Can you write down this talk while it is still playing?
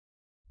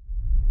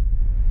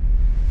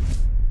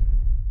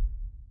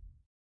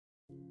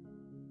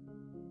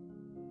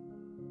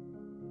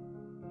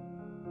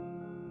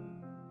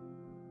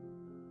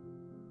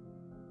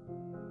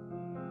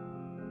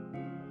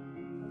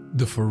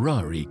The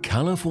Ferrari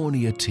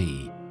California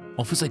T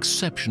offers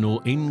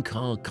exceptional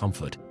in-car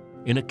comfort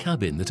in a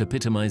cabin that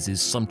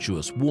epitomizes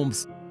sumptuous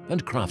warmth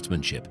and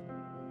craftsmanship.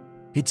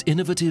 Its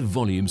innovative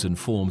volumes and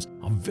forms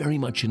are very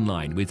much in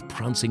line with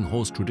prancing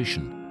horse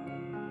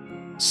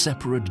tradition.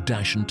 Separate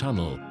dash and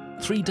tunnel,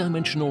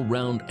 three-dimensional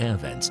round air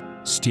vents,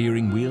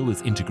 steering wheel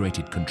with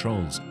integrated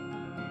controls.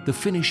 The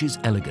finish is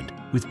elegant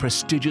with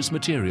prestigious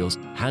materials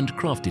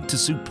handcrafted to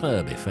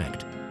superb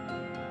effect.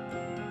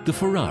 The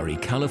Ferrari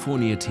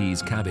California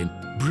T's cabin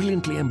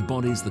brilliantly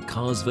embodies the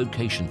car's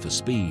vocation for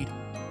speed.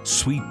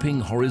 Sweeping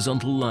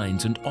horizontal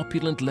lines and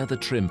opulent leather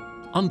trim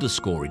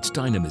underscore its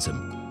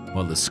dynamism,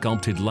 while the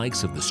sculpted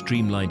likes of the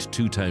streamlined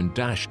two-tone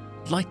dash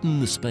lighten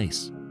the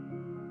space.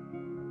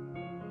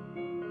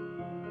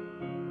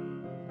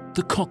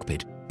 The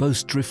cockpit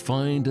boasts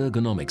refined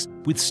ergonomics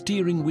with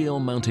steering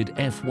wheel-mounted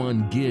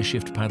F1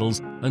 gearshift paddles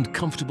and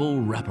comfortable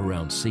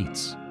wraparound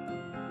seats.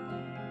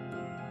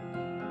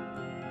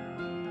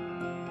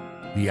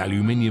 The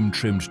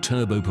aluminium-trimmed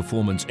Turbo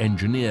Performance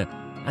Engineer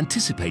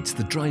anticipates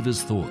the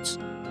driver's thoughts.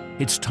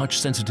 Its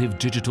touch-sensitive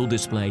digital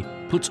display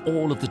puts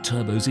all of the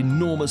turbo's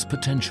enormous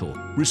potential,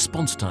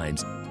 response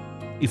times,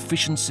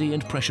 efficiency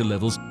and pressure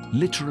levels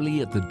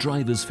literally at the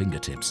driver's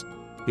fingertips.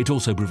 It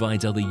also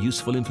provides other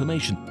useful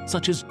information,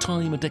 such as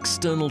time and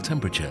external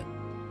temperature.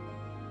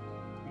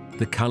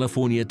 The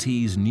California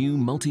T's new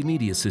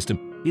multimedia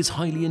system is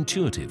highly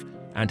intuitive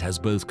and has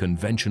both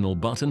conventional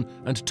button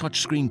and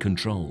touchscreen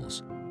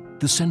controls.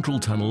 The central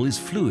tunnel is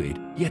fluid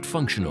yet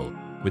functional,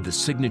 with the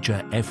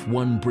signature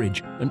F1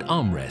 bridge and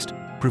armrest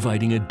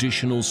providing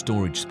additional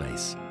storage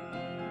space.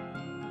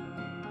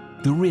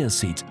 The rear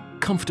seats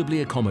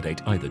comfortably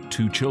accommodate either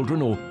 2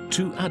 children or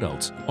 2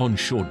 adults on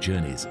short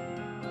journeys,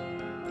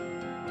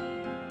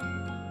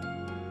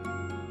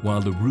 while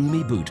the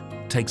roomy boot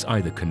takes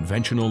either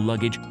conventional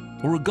luggage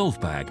or a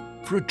golf bag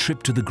for a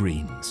trip to the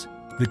greens.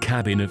 The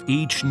cabin of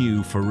each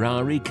new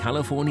Ferrari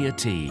California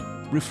T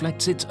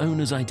reflects its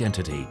owner's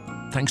identity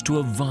thanks to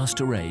a vast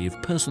array of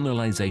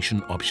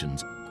personalization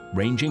options,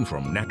 ranging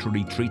from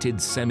naturally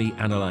treated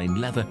semi-aniline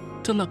leather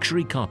to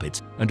luxury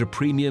carpets and a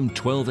premium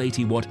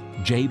 1280-watt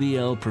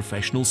JBL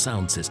professional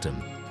sound system.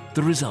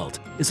 The result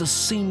is a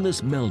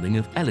seamless melding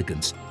of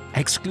elegance,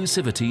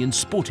 exclusivity and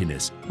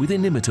sportiness with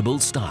inimitable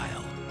style.